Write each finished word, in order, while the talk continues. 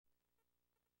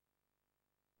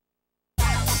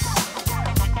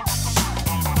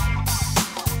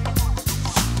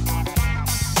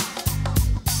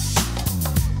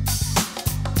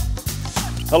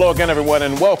Hello again, everyone,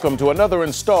 and welcome to another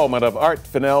installment of Art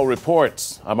Fennell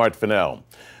Reports. I'm Art Fennell.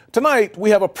 Tonight,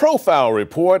 we have a profile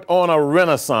report on a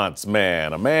Renaissance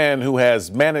man, a man who has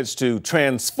managed to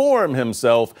transform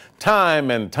himself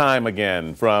time and time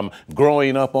again, from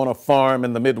growing up on a farm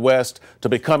in the Midwest to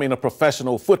becoming a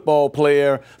professional football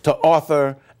player to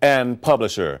author and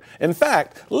publisher. In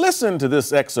fact, listen to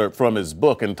this excerpt from his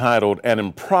book entitled An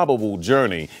Improbable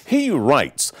Journey. He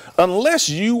writes, "Unless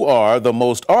you are the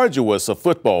most arduous of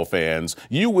football fans,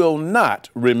 you will not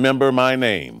remember my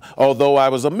name, although I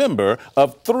was a member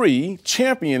of 3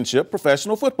 championship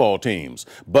professional football teams.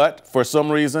 But for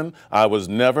some reason, I was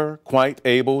never quite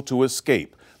able to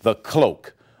escape the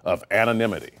cloak of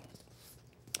anonymity."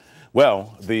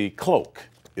 Well, the cloak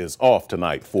is off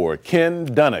tonight for Ken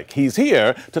Dunek. He's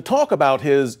here to talk about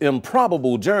his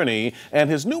improbable journey and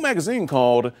his new magazine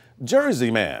called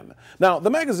JerseyMan. Now, the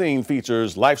magazine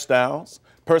features lifestyles,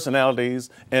 personalities,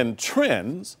 and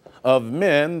trends of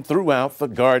men throughout the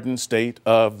Garden State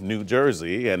of New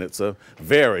Jersey, and it's a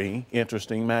very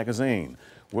interesting magazine.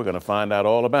 We're going to find out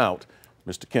all about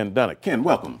Mr. Ken Dunek. Ken,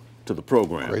 welcome to the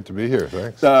program. Great to be here,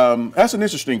 thanks. That's an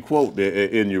interesting quote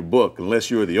in your book. Unless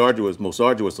you're the most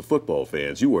arduous of football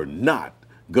fans, you are not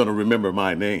going to remember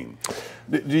my name.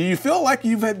 Do you feel like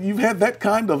you've had that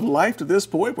kind of life to this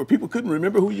point where people couldn't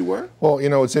remember who you were? Well, you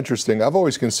know, it's interesting. I've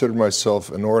always considered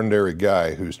myself an ordinary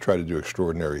guy who's tried to do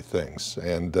extraordinary things,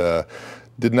 and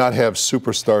did not have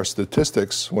superstar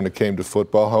statistics when it came to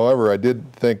football. However, I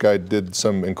did think I did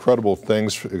some incredible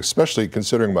things, especially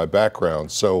considering my background.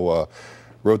 So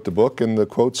wrote the book, and the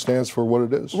quote stands for what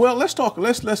it is. Well, let's talk.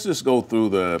 Let's just go through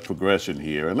the progression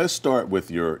here, and let's start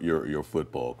with your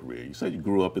football career. You said you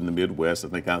grew up in the Midwest, I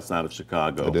think outside of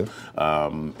Chicago. I did.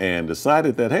 And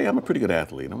decided that, hey, I'm a pretty good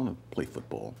athlete. I want to play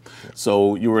football.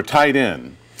 So you were a tight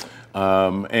end.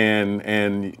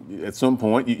 And at some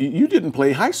point, you didn't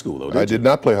play high school, though, did you? I did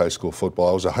not play high school football.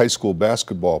 I was a high school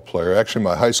basketball player. Actually,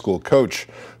 my high school coach,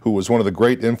 who was one of the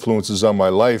great influences on my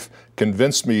life,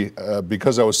 convinced me,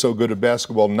 because I was so good at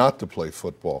basketball, not to play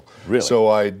football. Really? So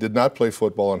I did not play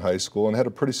football in high school and had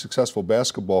a pretty successful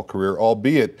basketball career,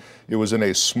 albeit it was in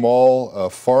a small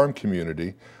farm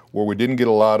community where we didn't get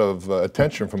a lot of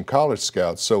attention from college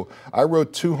scouts. So I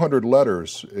wrote 200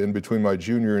 letters in between my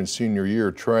junior and senior year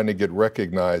trying to get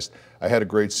recognized. I had a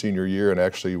great senior year and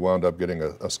actually wound up getting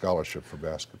a scholarship for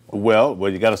basketball. Well,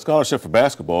 you got a scholarship for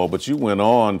basketball, but you went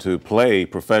on to play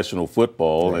professional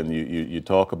football, right. And you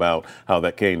talk about how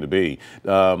that came to be.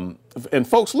 And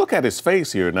folks, look at his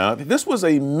face here now. This was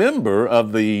a member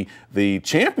of the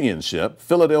championship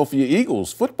Philadelphia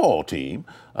Eagles football team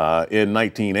in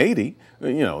 1980.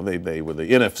 You know, they were the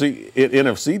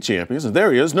NFC champions, and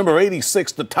there he is, number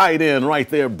 86, the tight end right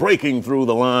there, breaking through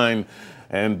the line.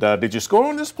 And did you score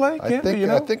on this play, Ken?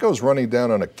 I think I was running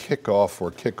down on a kickoff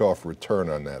or kickoff return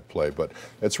on that play, but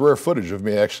it's rare footage of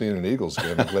me actually in an Eagles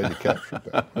game. I'm glad you captured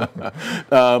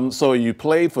that. So you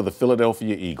played for the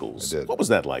Philadelphia Eagles. I did. What was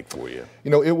that like for you?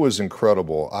 You know, it was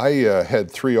incredible. I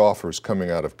had 3 offers coming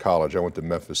out of college. I went to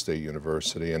Memphis State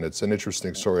University, and it's an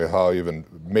interesting story of how I even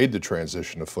made the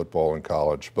transition to football in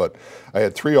college. But I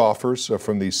had 3 offers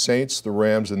from the Saints, the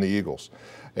Rams, and the Eagles.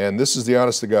 And this is the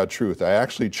honest-to-God truth. I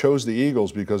actually chose the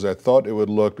Eagles because I thought it would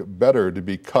look better to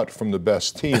be cut from the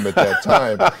best team at that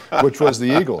time, which was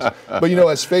the Eagles. But, you know,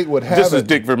 as fate would have it... This is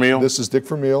Dick Vermeil? This is Dick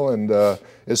Vermeil, and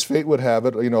as fate would have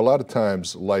it, you know, a lot of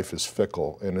times life is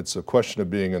fickle, and it's a question of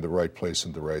being in the right place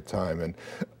at the right time. And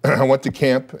I went to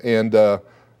camp, and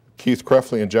Keith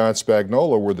Krefley and John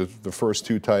Spagnola were the first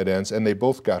 2 tight ends, and they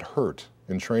both got hurt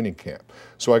in training camp.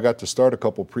 So I got to start a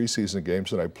couple preseason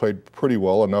games, and I played pretty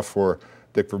well, enough for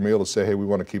Dick Vermeil to say, hey, we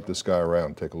want to keep this guy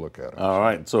around, take a look at him. All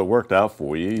right, so it worked out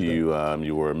for you.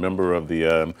 You were a member of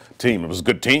the team. It was a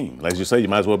good team. As you say, you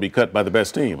might as well be cut by the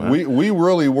best team. Huh? We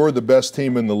really were the best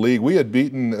team in the league. We had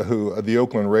beaten the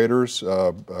Oakland Raiders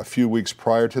a few weeks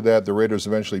prior to that. The Raiders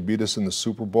eventually beat us in the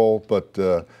Super Bowl, but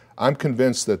I'm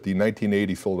convinced that the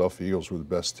 1980 Philadelphia Eagles were the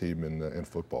best team in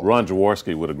football. Ron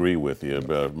Jaworski would agree with you,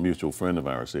 a mutual friend of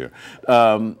ours here.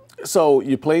 So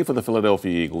you played for the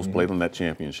Philadelphia Eagles, played on that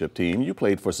championship team. You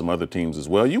played for some other teams as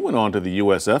well. You went on to the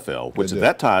USFL, which at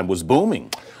that time was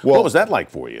booming. Well, what was that like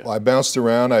for you? I bounced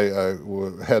around. I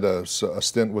had a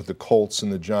stint with the Colts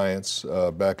and the Giants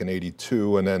back in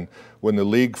 '82, and then when the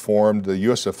league formed, the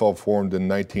USFL formed in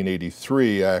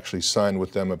 1983, I actually signed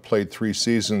with them and played 3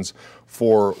 seasons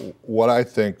for what I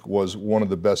think was one of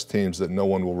the best teams that no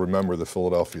one will remember, the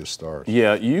Philadelphia Stars.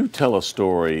 Yeah, you tell a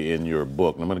story in your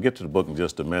book, and I'm going to get to the book in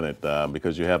just a minute. minute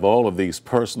because you have all of these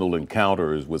personal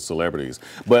encounters with celebrities.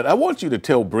 But I want you to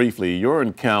tell briefly your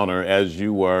encounter as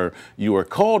you were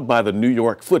called by the New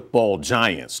York Football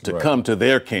Giants to come to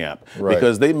their camp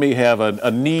because they may have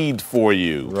a need for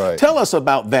you. Tell us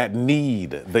about that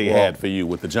need they had for you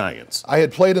with the Giants. I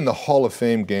had played in the Hall of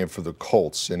Fame game for the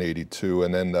Colts in '82,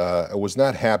 and then I was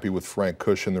not happy with Frank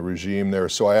Cush and the regime there,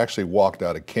 so I actually walked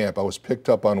out of camp. I was picked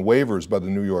up on waivers by the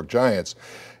New York Giants,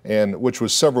 and which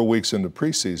was several weeks into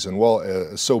preseason.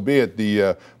 Well, so be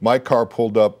it. My car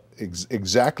pulled up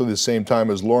exactly the same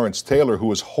time as Lawrence Taylor, who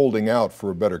was holding out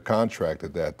for a better contract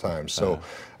at that time. So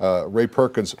Ray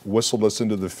Perkins whistled us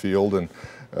into the field, and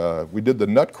we did the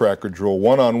nutcracker drill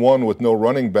one-on-one with no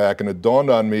running back, and it dawned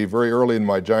on me very early in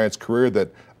my Giants career that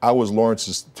I was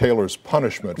Lawrence Taylor's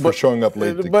punishment for showing up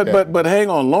late to camp. But hang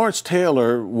on, Lawrence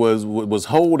Taylor was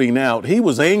holding out. He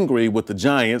was angry with the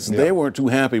Giants. They weren't too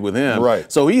happy with him.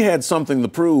 So he had something to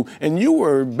prove, and you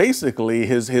were basically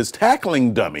his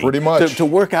tackling dummy. Pretty much. To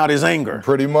work out his anger.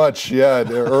 Pretty much, yeah.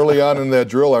 Early on in that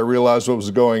drill, I realized what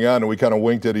was going on, and we kind of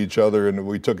winked at each other, and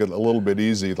we took it a little bit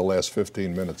easy the last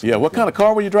 15 minutes. Yeah, what kind of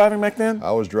car were you driving back then?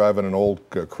 I was driving an old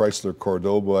Chrysler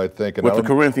Cordoba, I think. And with the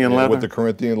Corinthian leather? With the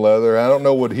Corinthian leather. I don't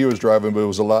know what he was driving, but it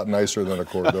was a lot nicer than a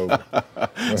Cordoba.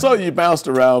 So you bounced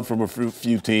around from a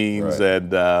few teams, and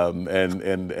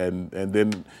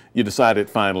then you decided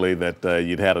finally that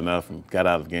you'd had enough and got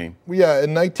out of the game. Yeah,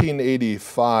 in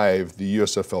 1985, the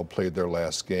USFL played their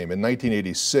last game. In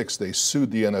 1986, they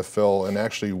sued the NFL and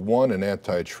actually won an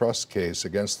antitrust case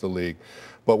against the league,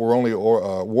 but were only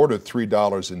awarded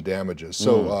 $3 in damages.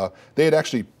 So they had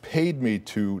actually paid me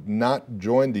to not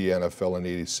join the NFL in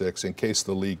 '86 in case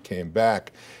the league came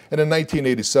back. And in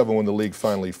 1987, when the league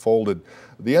finally folded,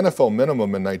 the NFL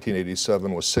minimum in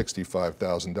 1987 was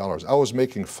 $65,000. I was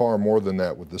making far more than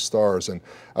that with the Stars, and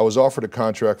I was offered a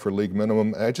contract for league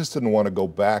minimum. I just didn't want to go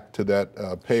back to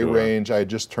that pay range. I had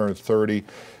just turned 30.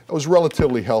 I was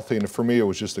relatively healthy, and for me, it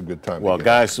was just a good time. Well,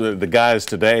 the guys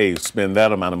today spend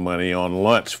that amount of money on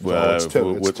lunch. That's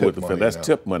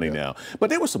tip money now. But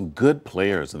there were some good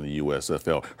players in the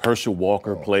USFL. Herschel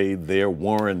Walker played there.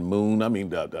 Warren Moon. I mean,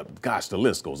 gosh, the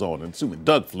list goes on. And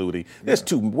Doug Flutie. There's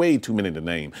way too many to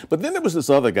name. But then there was this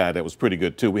other guy that was pretty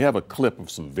good too. We have a clip of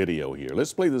some video here.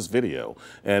 Let's play this video,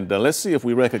 and let's see if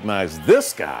we recognize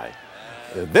this guy.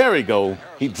 There we go.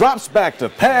 He drops back to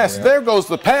pass. There goes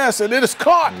the pass, and it is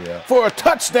caught for a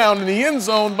touchdown in the end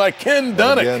zone by Ken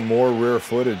Dunek. Again, more rare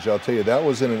footage. I'll tell you, that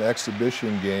was in an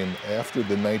exhibition game after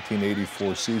the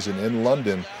 1984 season in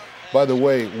London. By the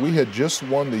way, we had just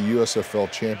won the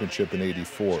USFL championship in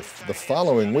 '84. The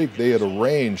following week, they had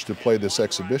arranged to play this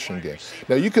exhibition game.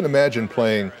 Now, you can imagine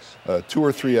playing 2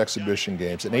 or 3 exhibition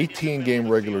games, an 18-game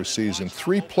regular season,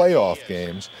 3 playoff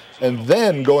games, and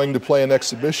then going to play an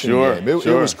exhibition game. It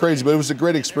was crazy, but it was a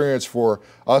great experience for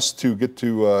us to get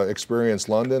to experience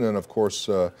London, and of course,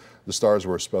 the Stars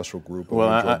were a special group, and we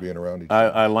enjoyed being around each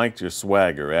other. I liked your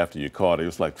swagger after you caught it. It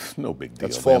was like, no big deal.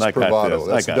 That's false bravado.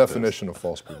 That's the definition of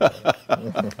false bravado.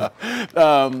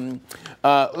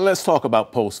 Let's talk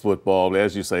about post-football.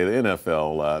 As you say, the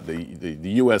NFL,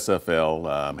 the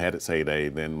USFL had its heyday,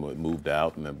 then moved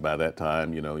out, and by that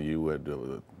time, you know, you were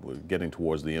getting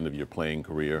towards the end of your playing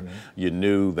career. You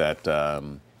knew that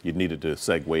you needed to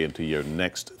segue into your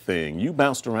next thing. You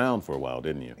bounced around for a while,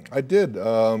 didn't you? I did.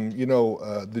 You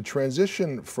know, the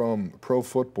transition from pro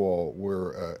football,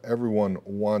 where everyone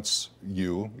wants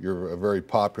you're very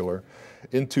popular,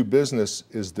 into business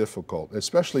is difficult,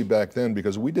 especially back then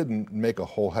because we didn't make a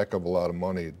whole heck of a lot of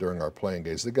money during our playing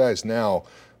days. The guys now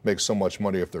make so much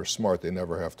money if they're smart, they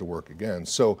never have to work again.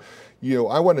 So, you know,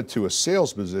 I went into a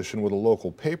sales position with a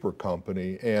local paper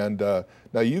company, and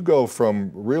now you go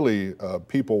from really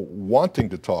people wanting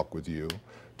to talk with you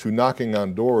to knocking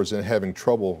on doors and having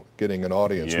trouble getting an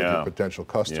audience with your potential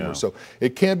customers. So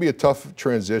it can be a tough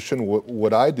transition.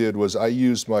 What I did was I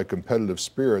used my competitive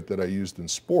spirit that I used in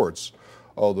sports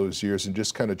all those years and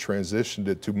just kind of transitioned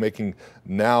it to making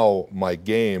now my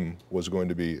game was going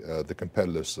to be the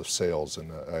competitiveness of sales,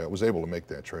 and I was able to make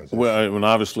that transition. Well, and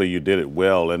obviously you did it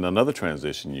well, and another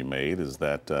transition you made is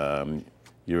that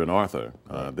you're an author.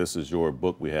 This is your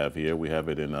book we have here. We have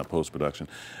it in post-production,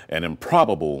 An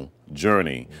Improbable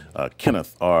Journey,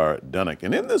 Kenneth R. Dunek.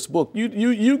 And in this book,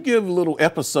 you give little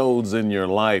episodes in your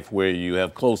life where you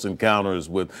have close encounters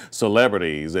with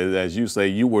celebrities. As you say,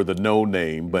 you were the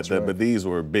no-name, but these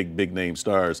were big name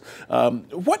stars.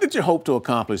 What did you hope to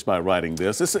accomplish by writing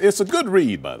this? It's a good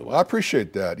read, by the way. I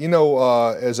appreciate that. You know,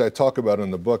 as I talk about in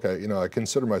the book, I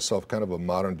consider myself kind of a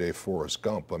modern-day Forrest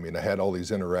Gump. I mean, I had all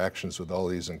these interactions with all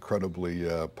these incredibly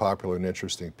popular and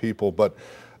interesting people, but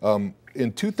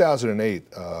in 2008,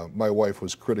 my wife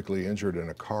was critically injured in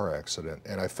a car accident,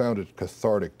 and I found it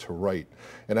cathartic to write.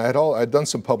 And I'd done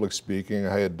some public speaking.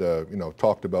 I had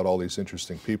talked about all these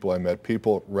interesting people I met.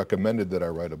 People recommended that I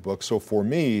write a book. So for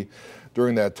me,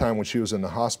 during that time when she was in the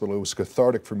hospital, it was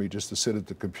cathartic for me just to sit at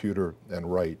the computer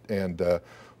and write. And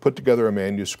put together a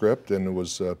manuscript, and it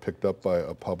was picked up by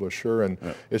a publisher. And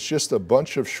it's just a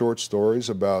bunch of short stories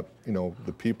about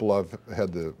the people I've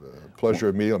had the pleasure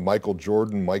of meeting: Michael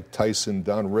Jordan, Mike Tyson,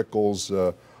 Don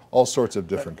Rickles, all sorts of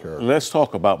different characters. Let's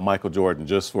talk about Michael Jordan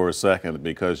just for a second,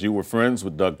 because you were friends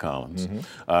with Doug Collins.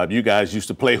 You guys used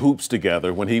to play hoops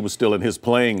together when he was still in his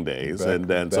playing days,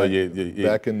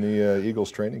 back in the Eagles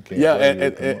training camp. Yeah,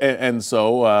 and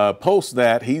so post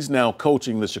that, he's now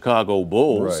coaching the Chicago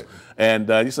Bulls. Right. And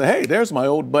you say, hey, there's my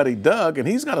old buddy Doug, and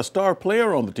he's got a star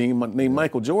player on the team named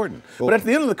Michael Jordan. Well, but at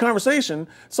the end of the conversation,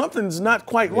 something's not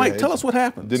quite right. Tell us what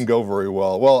happened. Didn't go very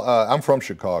well. Well, I'm from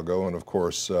Chicago, and of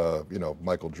course,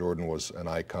 Michael Jordan was an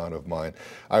icon of mine.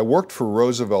 I worked for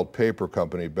Roosevelt Paper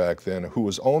Company back then, who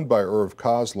was owned by Irv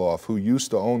Kozloff, who used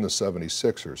to own the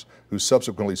 76ers, who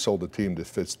subsequently sold the team to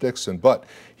Fitz Dixon, but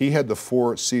he had the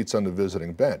 4 seats on the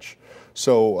visiting bench.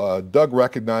 So Doug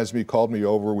recognized me, called me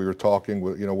over. We were talking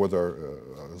with our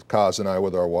Kaz and I,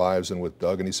 with our wives and with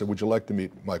Doug, and he said, "Would you like to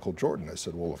meet Michael Jordan?" I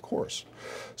said, "Well, of course."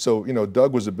 So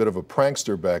Doug was a bit of a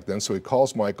prankster back then, so he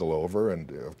calls Michael over,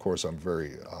 and of course I'm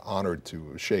very honored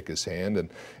to shake his hand. And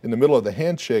in the middle of the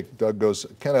handshake, Doug goes,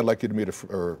 "Ken, I'd like you to meet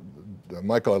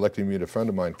Michael, I'd like you to meet a friend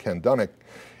of mine, Ken Dunek.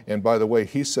 And by the way,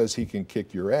 he says he can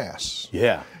kick your ass."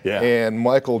 Yeah, yeah. And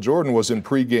Michael Jordan was in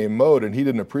pregame mode, and he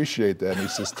didn't appreciate that. And he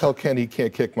says, "Tell Ken he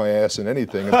can't kick my ass in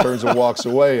anything," and turns and walks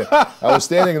away. And I was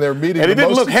standing there meeting. And he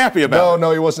didn't look happy about it.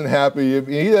 No, he wasn't happy.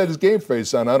 He had his game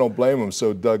face on. I don't blame him. So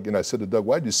I said to Doug,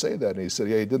 "Why'd you say that?" And he said,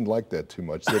 "Yeah, he didn't like that too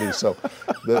much, did he?" So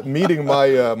meeting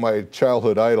my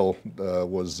childhood idol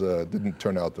didn't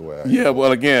turn out the way I Yeah,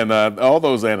 well, again, all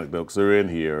those anecdotes are in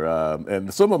here,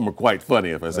 and some of them are quite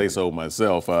funny, if I say so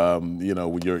myself.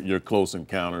 Your close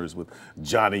encounters with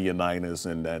Johnny Unitas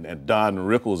and Don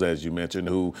Rickles, as you mentioned,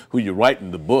 who you write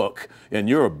in the book, and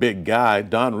you're a big guy.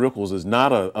 Don Rickles is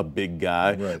not a big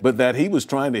guy, right, but that he was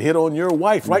trying to hit on your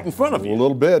wife right in front of you. A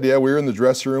little bit, yeah. We were in the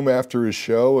dressing room after his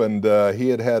show, and he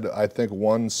had, I think,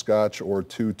 1 scotch or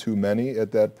 2 too many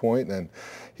at that point, and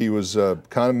he was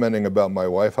commenting about my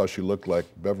wife, how she looked like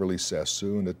Beverly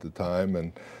Sassoon at the time,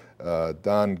 and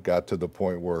Don got to the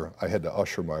point where I had to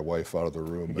usher my wife out of the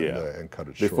room and cut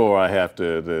it short. Before I have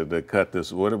to cut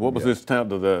this, what was this town,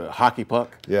 the hockey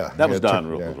puck? Yeah. That was Don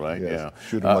Rickles, right? Yeah.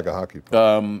 Shoot him like a hockey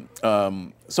puck.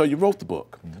 So you wrote the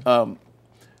book.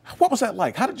 What was that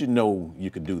like? How did you know you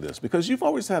could do this? Because you've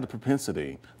always had a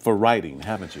propensity for writing,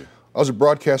 haven't you? I was a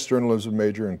broadcast journalism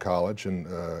major in college, and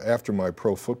after my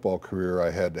pro football career, I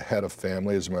had a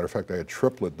family. As a matter of fact, I had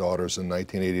triplet daughters in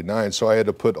 1989, so I had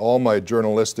to put all my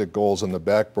journalistic goals on the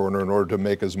back burner in order to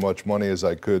make as much money as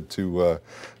I could to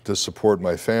support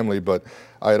my family. But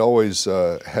I had always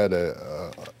had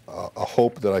a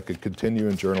hope that I could continue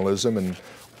in journalism, and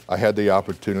I had the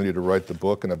opportunity to write the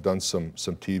book, and I've done some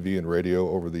TV and radio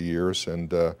over the years,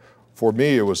 and for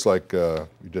me, it was like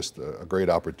just a great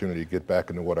opportunity to get back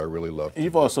into what I really love.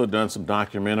 You've also done some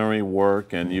documentary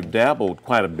work, and you've dabbled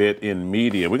quite a bit in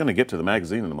media. We're going to get to the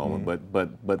magazine in a moment,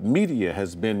 but media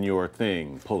has been your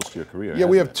thing post your career. Yeah,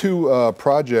 we have 2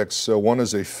 projects. One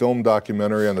is a film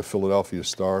documentary on the Philadelphia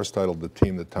Stars titled "The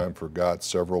Team That Time Forgot."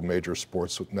 Several major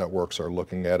sports networks are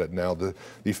looking at it now.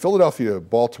 The Philadelphia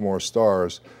Baltimore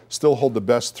Stars still hold the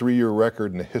best 3-year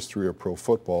record in the history of pro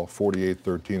football,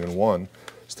 48-13-1.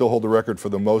 Still hold the record for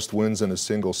the most wins in a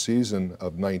single season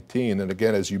of 19. And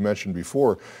again, as you mentioned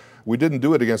before, we didn't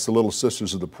do it against the Little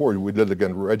Sisters of the Poor. We did it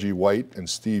against Reggie White and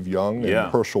Steve Young and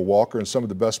Herschel Walker and some of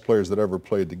the best players that ever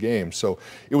played the game. So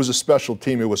it was a special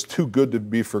team. It was too good to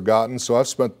be forgotten. So I've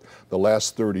spent the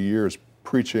last 30 years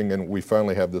preaching, and we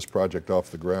finally have this project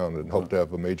off the ground and hope to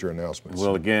have a major announcement.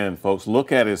 Well, again, folks,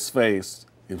 look at his face.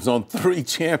 He was on 3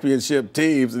 championship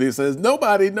teams, and he says,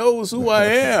 nobody knows who I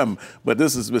am. But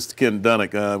this is Mr. Ken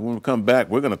Dunek. When we come back,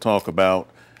 we're going to talk about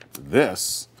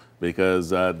this,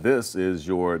 because this is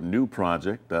your new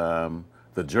project, the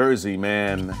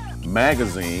JerseyMan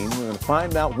Magazine. We're going to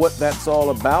find out what that's all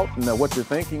about and what your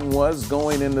thinking was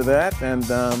going into that. And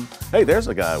hey, there's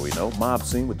a guy we know, Mob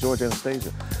Scene with George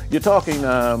Anastasia. We're talking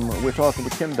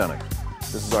with Ken Dunek.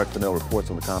 This is Art Fennell Reports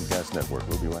on the Comcast Network.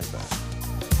 We'll be right back.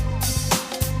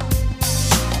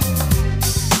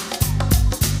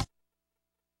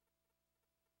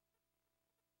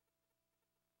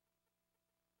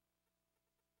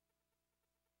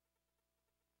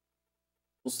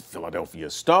 Philadelphia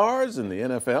Stars in the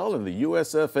NFL and the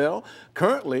USFL.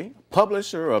 Currently,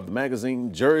 publisher of the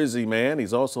magazine JerseyMan.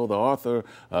 He's also the author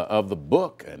of the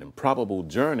book, An Improbable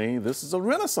Journey. This is a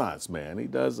Renaissance man. He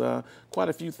does quite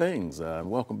a few things.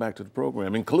 Welcome back to the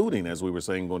program, including, as we were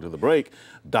saying going to the break,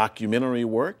 documentary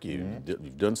work.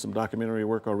 You've done some documentary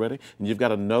work already, and you've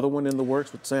got another one in the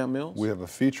works with Sam Mills? We have a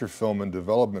feature film in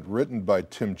development written by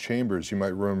Tim Chambers. You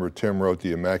might remember Tim wrote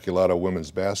the Immaculata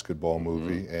women's basketball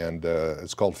movie, and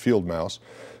it's called Field Mouse.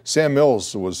 Sam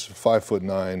Mills was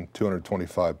 5'9",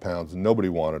 225 pounds, and nobody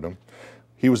wanted him.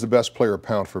 He was the best player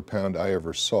pound for pound I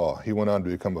ever saw. He went on to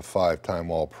become a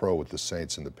 5-time All-Pro with the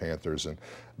Saints and the Panthers and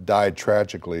died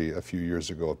tragically a few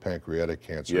years ago of pancreatic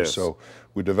cancer. Yes. So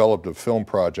we developed a film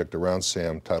project around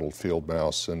Sam titled Field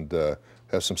Mouse, and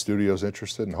have some studios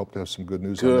interested and hope to have some good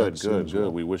news on that soon as well.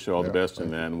 Good. We wish you all the best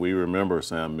in that. And we remember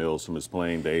Sam Mills from his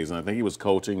playing days, and I think he was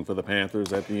coaching for the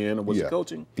Panthers at the end. Or was he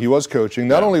coaching? He was coaching.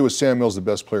 Not only was Sam Mills the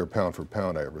best player pound for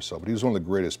pound I ever saw, but he was one of the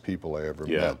greatest people I ever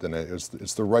met. And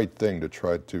it's the right thing to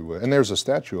try to, and there's a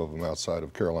statue of him outside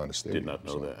of Carolina Stadium. Did not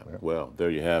know that. Yeah. Well, there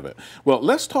you have it. Well,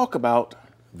 let's talk about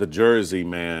the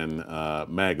JerseyMan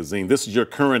magazine. This is your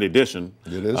current edition.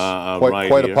 It is quite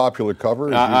quite here. a popular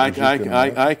cover.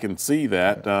 I can see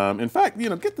that. In fact,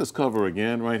 get this cover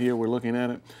again right here. We're looking at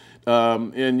it.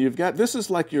 And you've got, this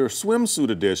is like your swimsuit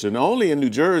edition. Only in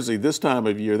New Jersey this time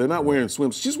of year, they're not wearing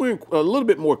swimsuits. She's wearing a little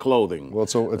bit more clothing. Well,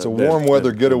 it's a warm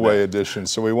weather getaway edition,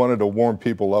 so we wanted to warm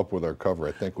people up with our cover.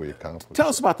 I think we accomplished. Tell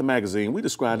us about the magazine. We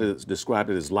described it as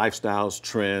lifestyles,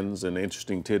 trends, and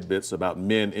interesting tidbits about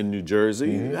men in New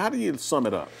Jersey. How do you sum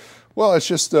it up? Well, it's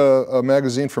just a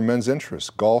magazine for men's interests: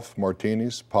 golf,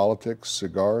 martinis, politics,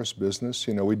 cigars, business.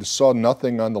 We just saw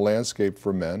nothing on the landscape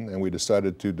for men, and we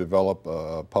decided to develop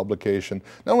a publication.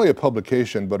 Not only a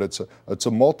publication, but it's a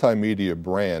multimedia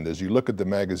brand. As you look at the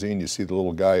magazine, you see the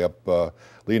little guy up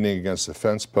leaning against the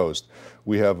fence post.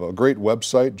 We have a great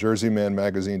website,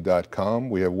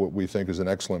 JerseyManMagazine.com. We have what we think is an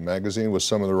excellent magazine with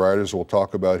some of the writers we'll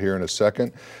talk about here in a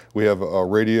second. We have a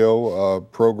radio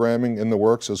programming in the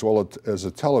works as well as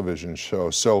a television show.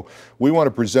 So we want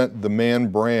to present the man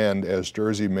brand as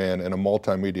JerseyMan and a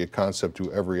multimedia concept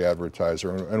to every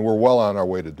advertiser, and we're well on our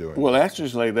way to doing it. Well,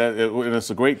 actually, and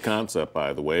it's a great concept,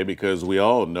 by the way, because we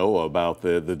all know about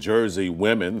the Jersey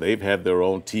women. They've had their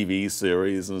own TV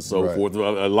series and so forth.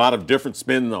 A lot of different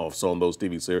spin-offs on those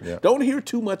TV series. Yeah. Don't hear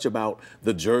too much about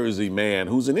the JerseyMan,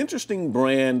 who's an interesting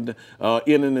brand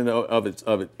in and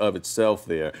of itself.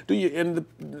 There, do you and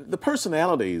the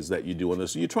personalities that you do on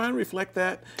this? Do you try and reflect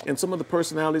that in some of the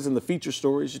personalities and the feature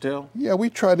stories you tell? Yeah, we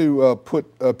try to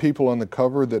put people on the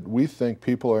cover that we think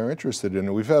people are interested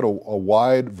in. We've had a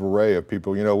wide array of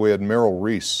people. We had Merrill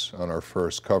Reese on our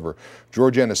first cover.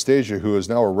 George Anastasia, who is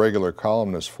now a regular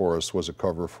columnist for us, was a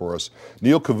cover for us.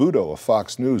 Neil Cavuto of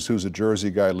Fox News, who's a Jersey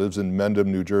guy, lives in Mendham,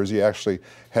 New Jersey, actually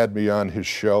had me on his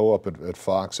show up at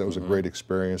Fox. That was a great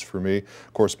experience for me.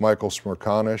 Of course, Michael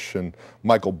Smerconish and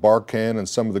Michael Barkan and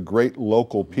some of the great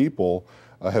local people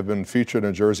have been featured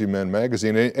in JerseyMan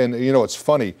Magazine. And it's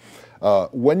funny,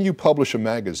 when you publish a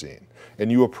magazine, and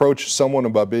you approach someone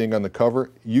about being on the cover,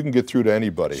 you can get through to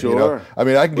anybody. Sure. I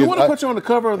mean, we want to put you on the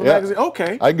cover of the magazine.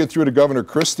 Okay. I can get through to Governor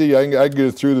Christie. I can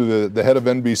get through to the head of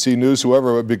NBC News,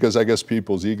 whoever, because I guess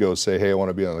people's egos say, "Hey, I want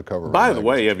to be on the cover." By the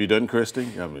way, have you done Christie?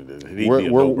 I mean,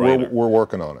 we're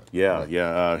working on it.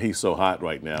 Yeah. He's so hot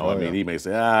right now. He may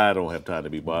say, "I don't have time to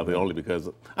be bothered," only because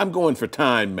I'm going for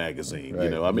Time magazine.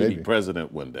 Right. I may be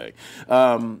president one day.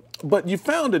 But you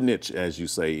found a niche, as you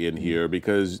say, in here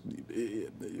because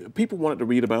people wanted to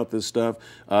read about this stuff.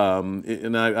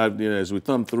 And as we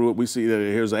thumb through it, we see that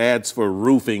here's ads for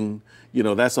roofing.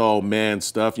 That's all man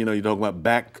stuff. You're talking about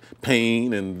back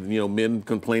pain and, men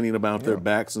complaining about their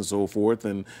backs and so forth.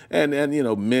 And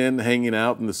men hanging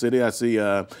out in the city. I see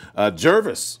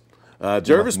Jervis.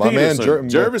 Jervis Peterson.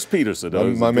 Jervis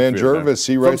Peterson. My man Jervis,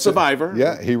 he writes from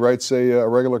Survivor. He writes a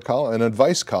regular column, an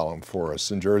advice column for us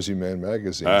in JerseyMan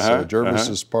Magazine. So Jervis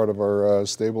is part of our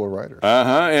stable of writers.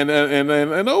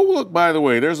 And oh, look, by the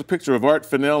way, there's a picture of Art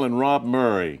Fennell and Rob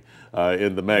Murray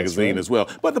in the magazine as well.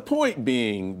 But the point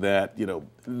being that,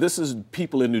 this is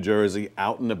people in New Jersey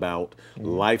out and about,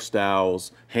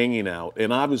 lifestyles, hanging out,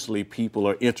 and obviously people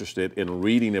are interested in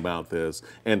reading about this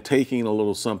and taking a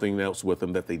little something else with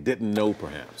them that they didn't know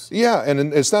perhaps. Yeah,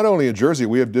 and it's not only in Jersey,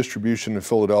 we have distribution in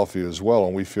Philadelphia as well,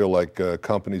 and we feel like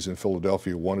companies in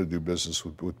Philadelphia want to do business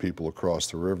with people across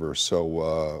the river. So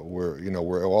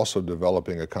we're also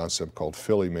developing a concept called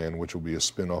Philly Man, which will be a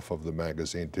spin-off of the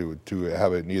magazine to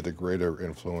have an either greater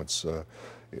influence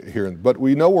here. But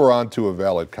we know we're on to a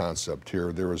valid concept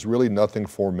here. There is really nothing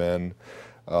for men.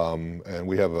 And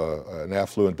we have an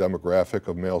affluent demographic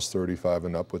of males 35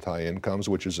 and up with high incomes,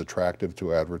 which is attractive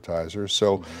to advertisers.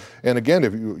 So, and again,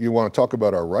 if you want to talk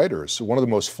about our writers, one of the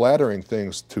most flattering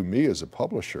things to me as a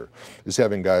publisher is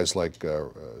having guys like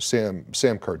Sam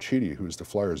Carchidi, who's the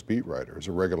Flyers beat writer, who's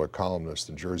a regular columnist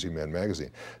in JerseyMan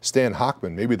Magazine. Stan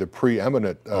Hochman, maybe the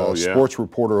preeminent sports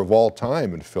reporter of all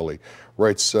time in Philly,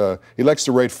 writes. He likes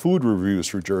to write food reviews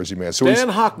for JerseyMan. So Stan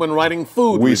Hochman writing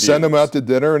food reviews. We send him out to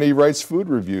dinner, and he writes food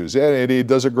reviews, and he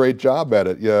does a great job at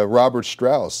it. Robert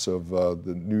Strauss of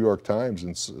the New York Times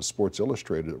and Sports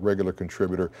Illustrated, a regular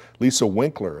contributor. Lisa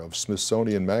Winkler of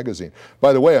Smithsonian Magazine.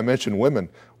 By the way, I mentioned women.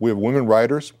 We have women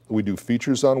writers. We do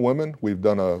features on women. We've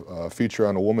done a feature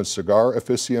on a woman cigar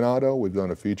aficionado. We've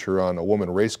done a feature on a woman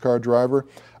race car driver.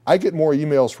 I get more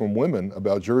emails from women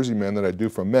about JerseyMan than I do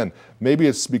from men. Maybe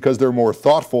it's because they're more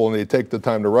thoughtful and they take the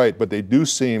time to write, but they do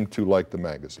seem to like the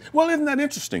magazine. Well, isn't that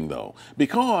interesting, though?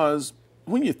 Because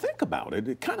when you think about it,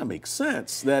 it kind of makes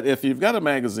sense that if you've got a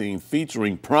magazine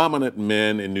featuring prominent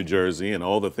men in New Jersey and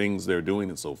all the things they're doing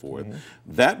and so forth,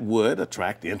 that would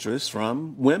attract interest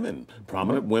from women,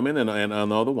 prominent women and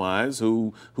otherwise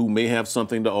who may have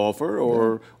something to offer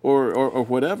or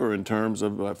whatever in terms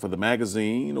of for the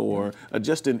magazine or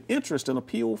just an interest and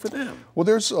appeal for them. Well,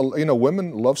 there's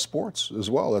women love sports as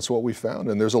well. That's what we found,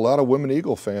 and there's a lot of women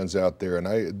Eagle fans out there, and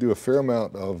I do a fair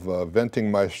amount of venting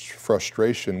my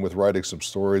frustration with writing some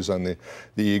stories on the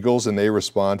Eagles, and they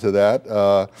respond to that.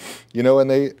 And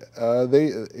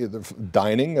they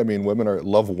dining. I mean, women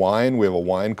love wine. We have a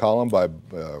wine column by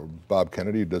Bob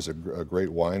Kennedy, who does a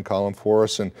great wine column for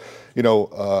us. And I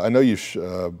know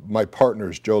my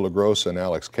partners Joe LaGrossa and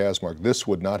Alex Kazmark. This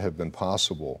would not have been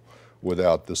possible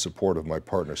without the support of my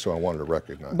partner, so I wanted to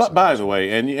recognize But by the way,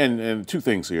 and two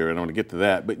things here, and I want to get to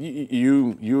that, but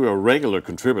you're a regular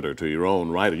contributor to your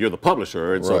own writer. You're the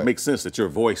publisher, and so it makes sense that your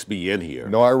voice be in here.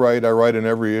 No, I write in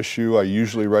every issue. I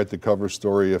usually write the cover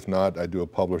story. If not, I do a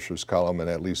publisher's column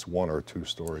and at least one or two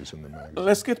stories in the magazine.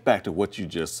 Let's get back to what you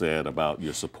just said about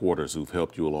your supporters who've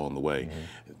helped you along the way.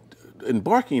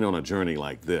 Embarking on a journey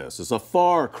like this is a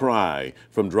far cry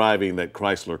from driving that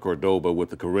Chrysler Cordoba with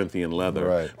the Corinthian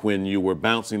leather when you were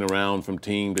bouncing around from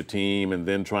team to team and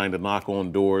then trying to knock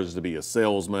on doors to be a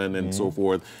salesman and so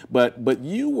forth. But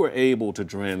you were able to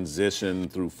transition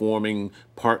through forming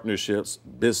partnerships,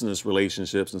 business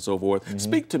relationships and so forth.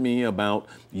 Speak to me about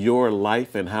your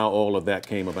life and how all of that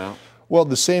came about. Well,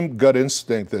 the same gut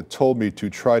instinct that told me to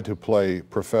try to play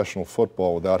professional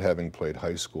football without having played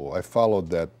high school, I followed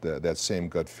that same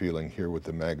gut feeling here with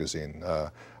the magazine.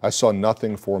 I saw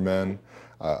nothing for men.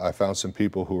 I found some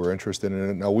people who were interested in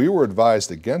it. Now, we were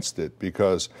advised against it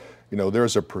because,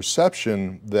 there's a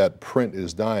perception that print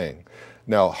is dying.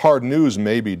 Now, hard news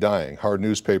may be dying, hard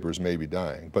newspapers may be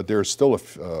dying, but there's still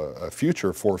a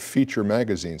future for feature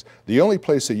magazines. The only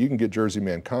place that you can get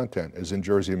JerseyMan content is in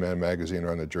JerseyMan Magazine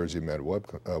or on the JerseyMan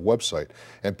website,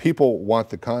 and people want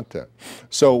the content.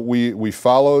 So we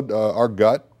followed our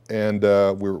gut, and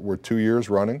we're 2 years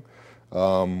running.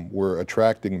 We're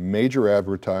attracting major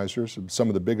advertisers. Some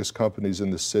of the biggest companies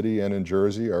in the city and in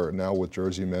Jersey are now with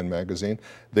JerseyMan Magazine.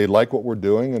 They like what we're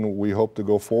doing, and we hope to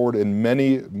go forward in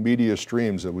many media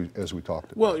streams as we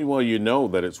talked about. Well, you know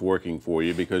that it's working for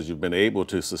you because you've been able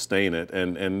to sustain it.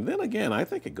 And then again, I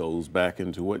think it goes back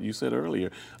into what you said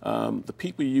earlier. The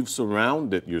people you've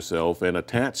surrounded yourself and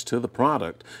attached to the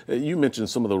product. You mentioned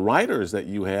some of the writers that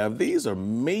you have. These are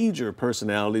major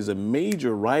personalities and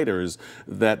major writers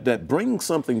that bring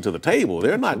something to the table.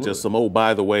 They're not just some,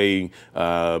 by the way,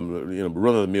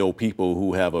 run-of-the-mill people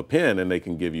who have a pen and they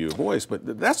can give you a voice.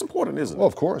 But that's important, isn't it? Well,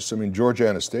 of course. I mean, George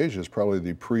Anastasia is probably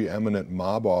the preeminent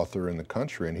mob author in the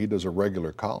country, and he does a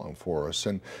regular column for us.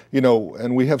 And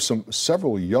and we have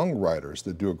several young writers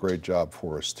that do a great job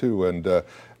for us too. And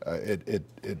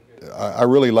I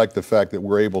really like the fact that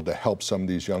we're able to help some of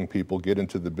these young people get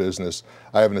into the business.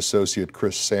 I have an associate,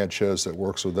 Chris Sanchez, that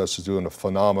works with us, is doing a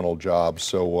phenomenal job.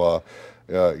 So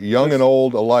young and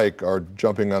old alike are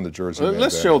jumping on the JerseyMan.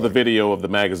 Let's show the video of the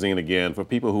magazine again for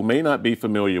people who may not be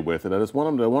familiar with it. I just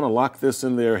want them to lock this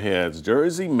in their heads.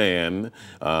 JerseyMan,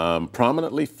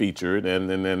 prominently featured,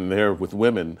 and there with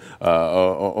women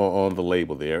on the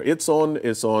label there. It's on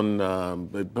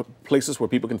places where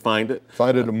people can find it.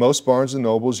 Find it at most Barnes &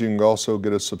 Nobles. You can also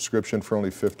get a subscription for only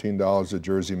 $15 at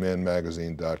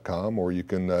JerseyManMagazine.com, or you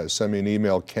can send me an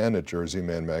email, Ken at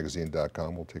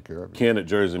JerseyManMagazine.com. We'll take care of it. Ken at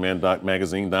JerseyMan.magazine.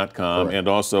 JerseyManMagazine.com, and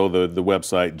also the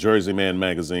website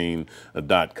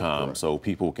JerseyManMagazine.com. So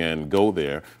people can go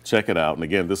there, check it out. And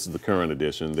again, this is the current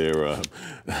edition. They're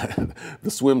the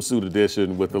swimsuit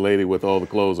edition with the lady with all the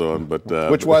clothes on, but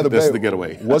which, by the this way, is the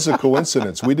getaway. Was a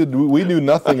coincidence. We knew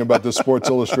nothing about the Sports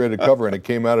Illustrated cover, and it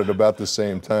came out at about the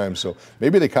same time. So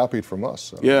maybe they copied from us.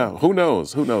 So. Yeah, who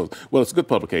knows? Who knows? Well, it's a good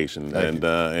publication, and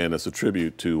it's a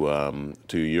tribute to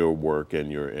your work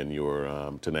and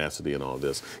your tenacity and all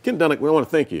this. Ken Dunek, we want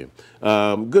to thank you.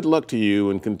 Good luck to you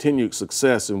and continued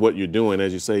success in what you're doing.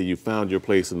 As you say, you found your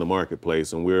place in the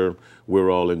marketplace, and we're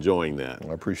all enjoying that.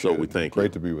 I appreciate it. So we thank you.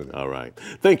 Great to be with you. All right.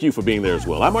 Thank you for being there as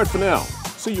well. I'm Art Fennell.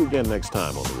 See you again next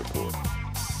time on The Report.